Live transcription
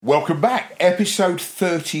Welcome back, episode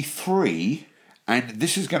 33, and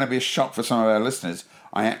this is going to be a shock for some of our listeners.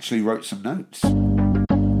 I actually wrote some notes. Your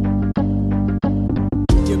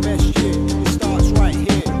best shit, it starts right here.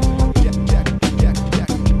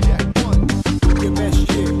 Your best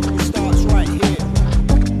shit, it starts right here.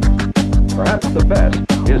 Perhaps the best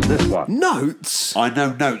is this one. Notes? I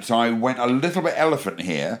know notes. I went a little bit elephant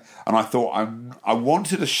here, and I thought I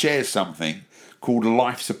wanted to share something called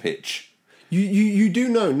Life's a Pitch. You do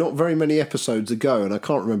know not very many episodes ago, and I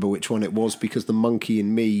can't remember which one it was because the monkey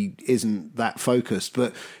in me isn't that focused,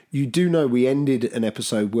 but you do know we ended an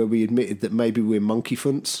episode where we admitted that maybe we're monkey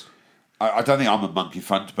funts. I don't think I'm a monkey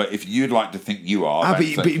funt, but if you'd like to think you are, But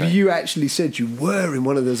you actually said you were in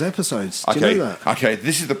one of those episodes. Do you know that? Okay,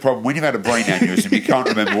 this is the problem. When you've had a brain aneurysm, you can't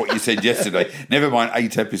remember what you said yesterday. Never mind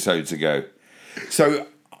 8 episodes ago. So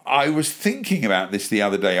I was thinking about this the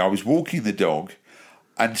other day. I was walking the dog,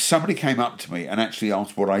 and somebody came up to me and actually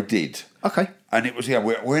asked what I did. Okay. And it was,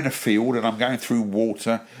 we're in a field, and I'm going through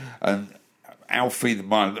water, and Alfie,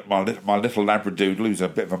 my little Labradoodle, who's a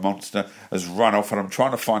bit of a monster, has run off, and I'm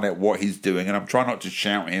trying to find out what he's doing, and I'm trying not to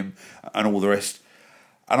shout at him and all the rest.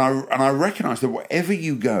 And I recognise that wherever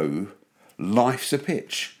you go, life's a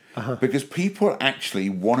pitch. Because people actually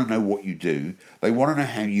want to know what you do. They want to know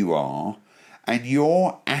how you are. And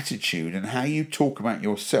your attitude and how you talk about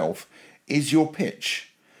yourself is your pitch.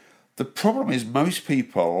 The problem is most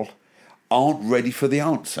people aren't ready for the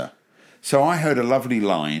answer. So I heard a lovely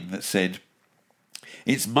line that said,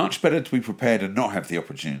 it's much better to be prepared and not have the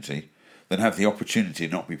opportunity than have the opportunity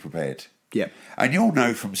and not be prepared. Yeah. And you'll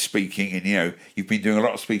know from speaking, and you've been doing a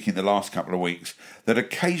lot of speaking the last couple of weeks, that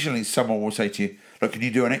occasionally someone will say to you, look, can you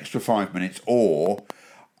do an extra 5 minutes? Or,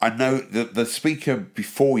 I know that the speaker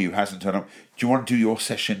before you hasn't turned up, do you want to do your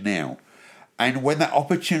session now? And when that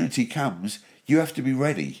opportunity comes, you have to be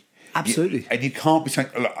ready. Absolutely. And you can't be saying,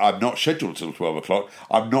 look, I'm not scheduled till 12 o'clock,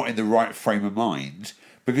 I'm not in the right frame of mind,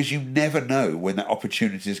 because you never know when that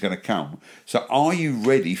opportunity is going to come. So are you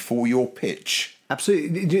ready for your pitch?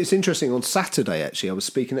 Absolutely. It's interesting. On Saturday, actually, I was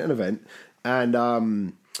speaking at an event,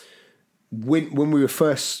 and when we were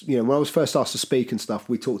first, when I was first asked to speak and stuff,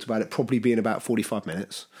 we talked about it probably being about 45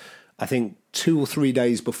 minutes. I think 2 or 3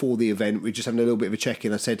 days before the event, we were just having a little bit of a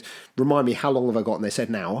check-in. I said, remind me, how long have I got? And they said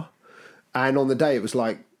an hour. And on the day, it was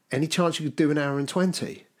like, any chance you could do an hour and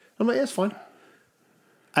 20? I'm like, yeah, it's fine.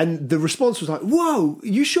 And the response was like, whoa,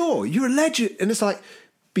 you sure? You're a legend. And it's like,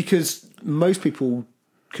 because most people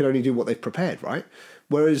can only do what they've prepared, right?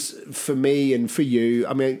 Whereas for me and for you,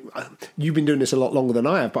 I mean, you've been doing this a lot longer than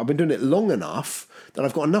I have, but I've been doing it long enough that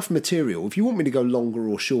I've got enough material. If you want me to go longer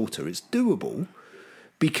or shorter, it's doable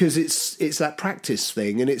because it's that practice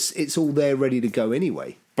thing and it's all there ready to go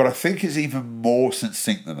anyway. But I think it's even more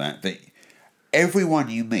succinct than that everyone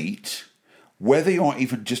you meet, whether you're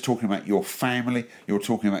even just talking about your family, you're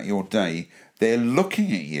talking about your day, they're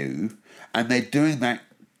looking at you and they're doing that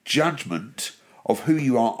judgment of who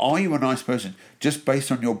you are. Are you a nice person? Just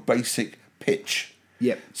based on your basic pitch.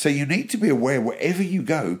 Yep. So you need to be aware wherever you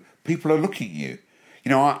go, people are looking at you.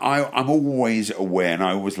 I'm always aware, and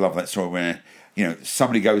I always love that story where,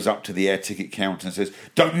 somebody goes up to the air ticket counter and says,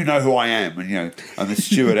 don't you know who I am? And, and the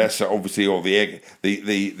stewardess, obviously, or the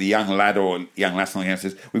young lad or young lass on the counter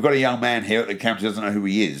says, we've got a young man here at the counter who doesn't know who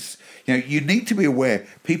he is. You need to be aware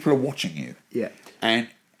people are watching you. Yeah. And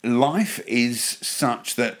life is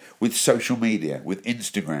such that with social media, with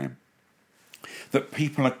Instagram, that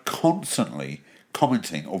people are constantly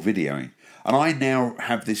commenting or videoing. And I now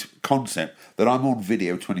have this concept that I'm on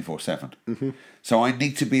video 24/7. Mm-hmm. So I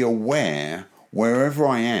need to be aware wherever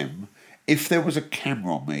I am, if there was a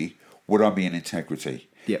camera on me, would I be in integrity?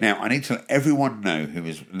 Yep. Now, I need to let everyone know who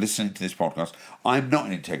is listening to this podcast, I'm not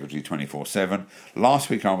in integrity 24/7. Last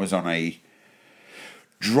week I was on a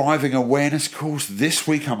driving awareness course. This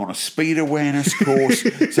week I'm on a speed awareness course.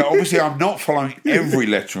 So obviously I'm not following every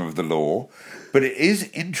letter of the law, but it is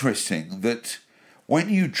interesting that when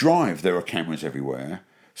you drive, there are cameras everywhere,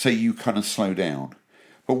 so you kind of slow down.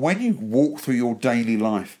 But when you walk through your daily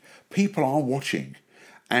life, people are watching.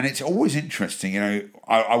 And it's always interesting,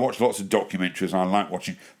 I watch lots of documentaries, and I like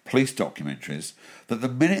watching police documentaries, that the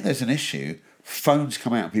minute there's an issue, phones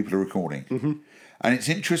come out and people are recording. Mm-hmm. And it's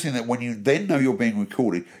interesting that when you then know you're being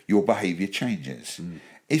recorded, your behaviour changes. Mm.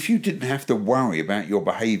 If you didn't have to worry about your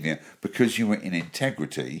behaviour because you were in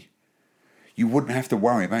integrity, you wouldn't have to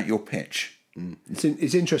worry about your pitch. Mm.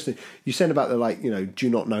 It's interesting. You said about do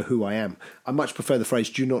not know who I am. I much prefer the phrase,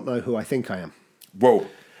 do not know who I think I am. Well,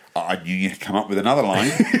 I knew you'd come up with another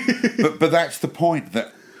line. but that's the point,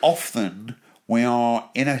 that often we are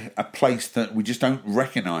in a place that we just don't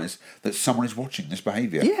recognise that someone is watching this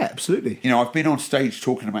behaviour. Yeah, absolutely. You know, I've been on stage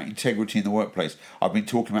talking about integrity in the workplace. I've been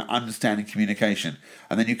talking about understanding communication.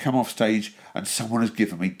 And then you come off stage and someone has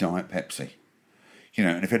given me Diet Pepsi. You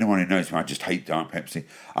know, and if anyone who knows me, I just hate Diet Pepsi.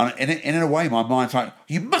 And in a way, my mind's like,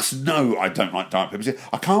 you must know I don't like Diet Pepsi.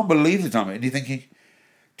 I can't believe the time. And you're thinking,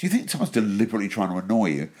 do you think someone's deliberately trying to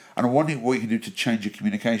annoy you? And I'm wondering what you can do to change your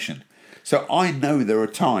communication. So I know there are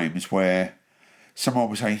times where someone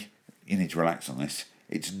will say, you need to relax on this.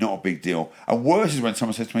 It's not a big deal. And worse is when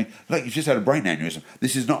someone says to me, look, you've just had a brain aneurysm.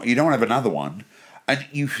 This is not, you don't have another one. And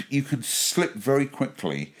you can slip very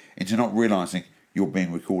quickly into not realising you're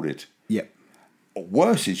being recorded. Yep.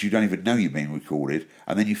 Worse is you don't even know you're being recorded,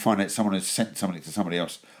 and then you find out someone has sent something to somebody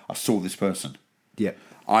else. I saw this person. Yep.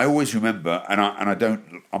 I always remember, and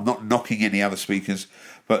I'm not knocking any other speakers,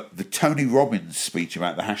 but the Tony Robbins speech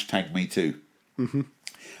about the hashtag #MeToo. Mm-hmm.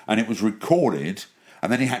 And it was recorded,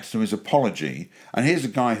 and then he had to do his apology. And here's a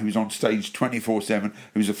guy who's on stage 24/7,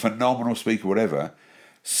 who's a phenomenal speaker, whatever,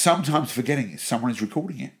 sometimes forgetting someone is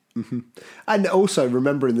recording it. Mm-hmm. And also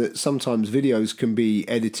remembering that sometimes videos can be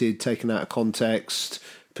edited, taken out of context,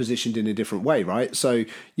 positioned in a different way, right? So,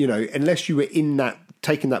 you know, unless you were in that,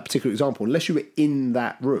 taking that particular example, unless you were in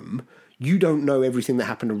that room, you don't know everything that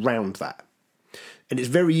happened around that. And it's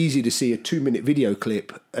very easy to see a 2-minute video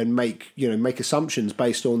clip and make assumptions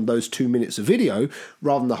based on those 2 minutes of video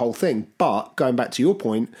rather than the whole thing. But going back to your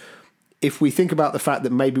point, if we think about the fact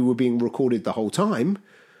that maybe we're being recorded the whole time,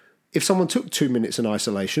 if someone took 2 minutes in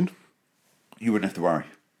isolation, you wouldn't have to worry.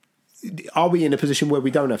 Are we in a position where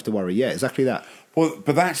we don't have to worry? Yeah, exactly that. Well,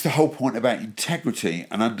 but that's the whole point about integrity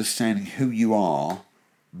and understanding who you are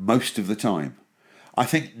most of the time. I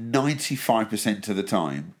think 95% of the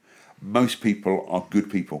time, most people are good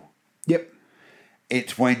people. Yep.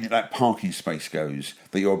 It's when that parking space goes,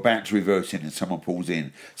 that you're about to reverse in and someone pulls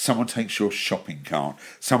in, someone takes your shopping cart,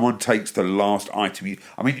 someone takes the last item.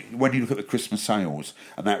 I mean, when you look at the Christmas sales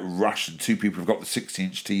and that rush and 2 people have got the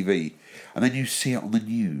 60-inch TV, and then you see it on the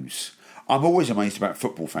news. I'm always amazed about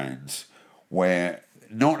football fans, where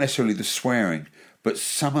not necessarily the swearing, but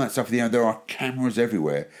some of that stuff, there are cameras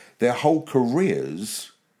everywhere. Their whole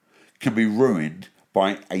careers can be ruined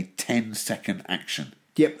by a 10-second action.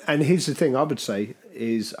 Yep, and here's the thing I would say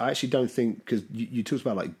is I actually don't think, because you talked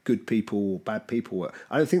about like good people or bad people,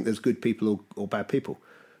 I don't think there's good people or bad people.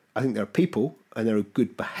 I think there are people and there are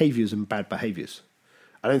good behaviours and bad behaviours.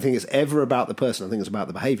 I don't think it's ever about the person, I think it's about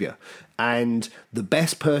the behaviour. And the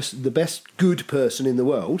best good person in the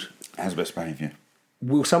world has best behaviour.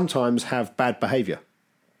 Will sometimes have bad behaviour.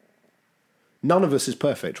 None of us is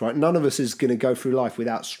perfect, right? None of us is going to go through life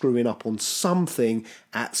without screwing up on something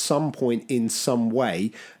at some point in some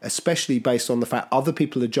way, especially based on the fact other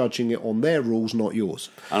people are judging it on their rules, not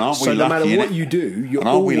yours. And aren't we so no lucky matter what you do, you're and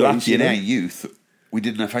aren't we always, lucky in our youth we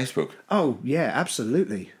didn't have Facebook? Oh yeah,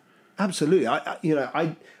 absolutely, absolutely.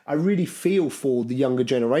 I really feel for the younger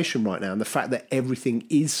generation right now, and the fact that everything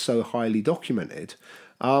is so highly documented.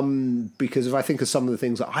 Because if I think of some of the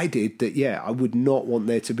things that I did, that I would not want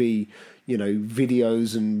there to be,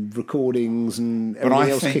 videos and recordings and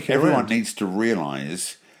everything else kicking around. But I think everyone needs to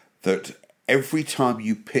realise that every time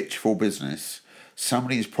you pitch for business,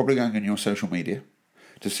 somebody is probably going on your social media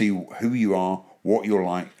to see who you are, what you're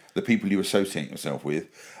like, the people you associate yourself with.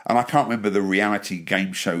 And I can't remember the reality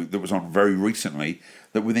game show that was on very recently,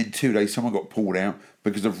 that within 2 days someone got pulled out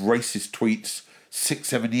because of racist tweets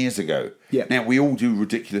 6-7 years ago. Yeah. Now, we all do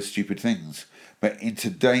ridiculous, stupid things. But in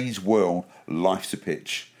today's world, life's a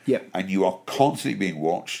pitch. Yep. And you are constantly being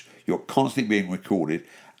watched, you're constantly being recorded,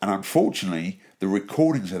 and unfortunately, the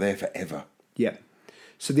recordings are there forever. Yeah.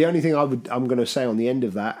 So the only thing I'm going to say on the end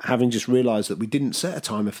of that, having just realised that we didn't set a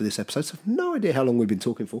timer for this episode, so I have no idea how long we've been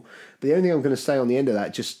talking for, but the only thing I'm going to say on the end of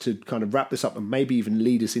that, just to kind of wrap this up and maybe even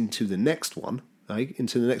lead us into the next one,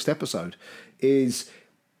 into the next episode, is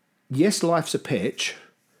yes, life's a pitch,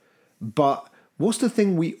 but what's the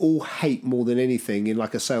thing we all hate more than anything in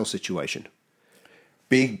like a sales situation?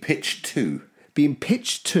 Being pitched to. Being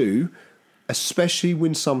pitched to, especially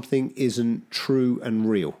when something isn't true and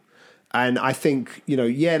real. And I think,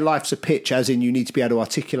 life's a pitch, as in you need to be able to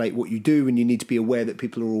articulate what you do and you need to be aware that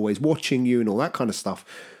people are always watching you and all that kind of stuff.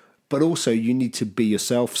 But also you need to be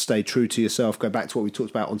yourself, stay true to yourself, go back to what we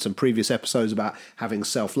talked about on some previous episodes about having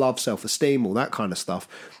self-love, self-esteem, all that kind of stuff.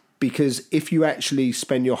 Because if you actually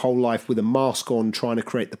spend your whole life with a mask on trying to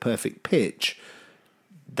create the perfect pitch,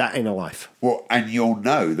 that ain't a life. Well, and you'll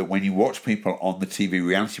know that when you watch people on the TV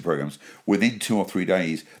reality programs, within 2 or 3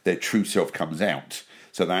 days, their true self comes out.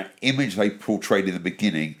 So that image they portrayed in the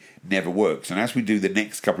beginning never works. And as we do the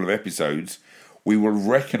next couple of episodes, we will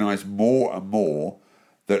recognise more and more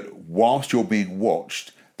that whilst you're being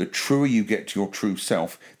watched, the truer you get to your true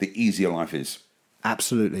self, the easier life is.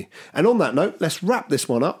 Absolutely. And on that note, let's wrap this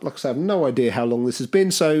one up. Like I said, I have no idea how long this has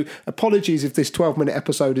been, so apologies if this 12-minute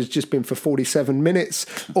episode has just been for 47 minutes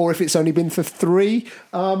or if it's only been for 3.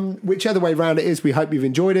 Whichever way round it is, we hope you've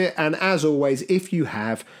enjoyed it. And as always, if you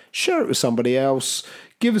have, share it with somebody else.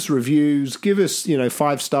 Give us reviews, give us,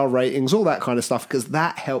 5-star ratings, all that kind of stuff, because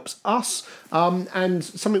that helps us. And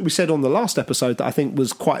something we said on the last episode that I think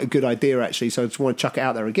was quite a good idea, actually, so I just want to chuck it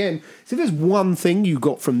out there again. So if there's one thing you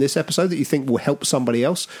got from this episode that you think will help somebody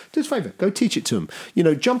else, do us a favour, go teach it to them.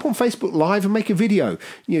 Jump on Facebook Live and make a video.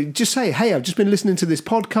 Just say, hey, I've just been listening to this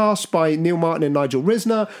podcast by Neil Martin and Nigel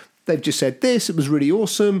Risner. They've just said this, it was really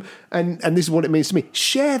awesome, and this is what it means to me.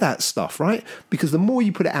 Share that stuff, right? Because the more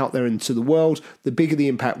you put it out there into the world, the bigger the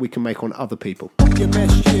impact we can make on other people. Your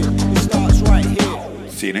best shit, it starts right here.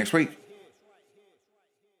 See you next week.